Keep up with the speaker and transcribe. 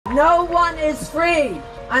No one is free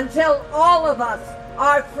until all of us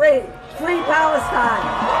are free. Free Palestine.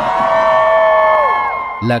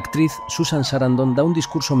 La actriz Susan Sarandon da un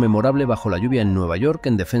discurso memorable bajo la lluvia en Nueva York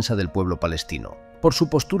en defensa del pueblo palestino. Por su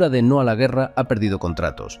postura de no a la guerra ha perdido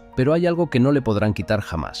contratos, pero hay algo que no le podrán quitar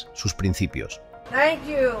jamás, sus principios. Thank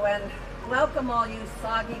you and welcome all you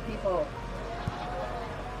soggy people.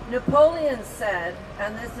 Napoleon said,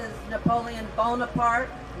 and this is Napoleon Bonaparte,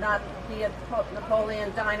 not the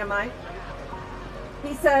Napoleon Dynamite.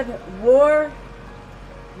 He said, war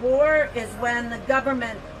is when the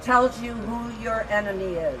government tells you who your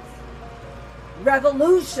enemy is.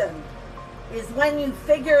 Revolution is when you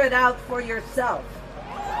figure it out for yourself.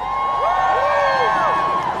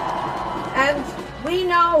 And we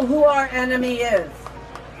know who our enemy is.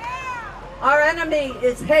 Our enemy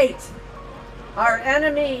is hate. Our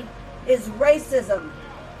enemy is racism.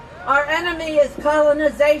 Our enemy is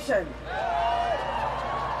colonization.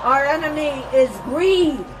 Our enemy is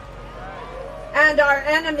greed. And our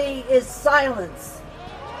enemy is silence.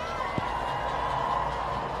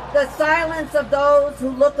 The silence of those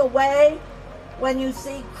who look away when you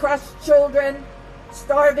see crushed children,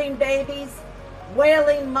 starving babies,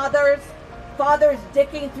 wailing mothers, fathers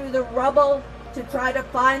digging through the rubble to try to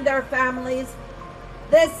find their families.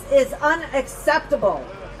 This is unacceptable.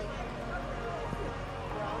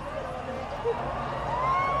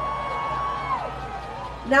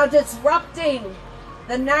 Now, disrupting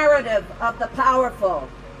the narrative of the powerful,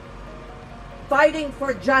 fighting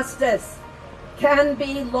for justice can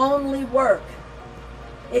be lonely work.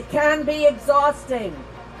 It can be exhausting,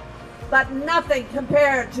 but nothing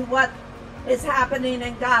compared to what is happening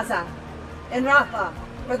in Gaza, in Rafah,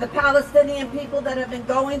 for the Palestinian people that have been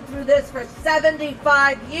going through this for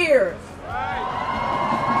 75 years.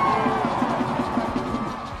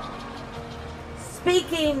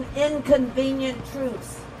 Speaking inconvenient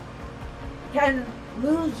truths can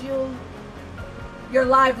lose you your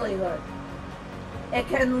livelihood. It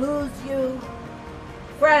can lose you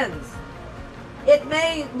friends. It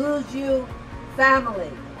may lose you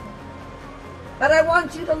family. But I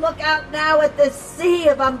want you to look out now at this sea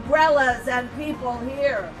of umbrellas and people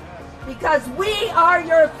here, because we are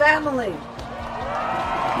your family.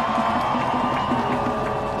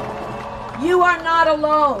 You are not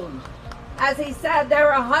alone. As he said,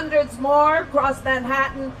 there are hundreds more across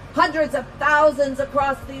Manhattan, hundreds of thousands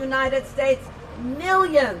across the United States,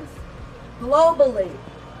 millions globally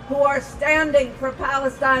who are standing for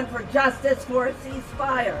Palestine, for justice, for a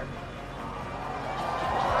ceasefire.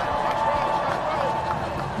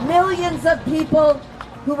 Millions of people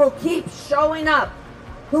who will keep showing up,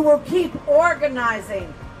 who will keep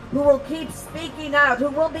organizing, who will keep speaking out, who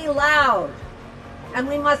will be loud. And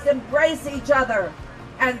we must embrace each other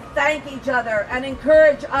and thank each other and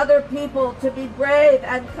encourage other people to be brave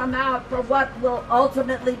and come out for what will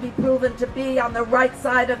ultimately be proven to be on the right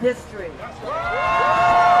side of history.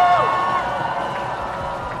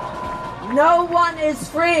 No one is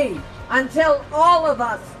free until all of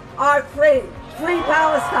us are free. Free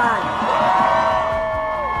Palestine.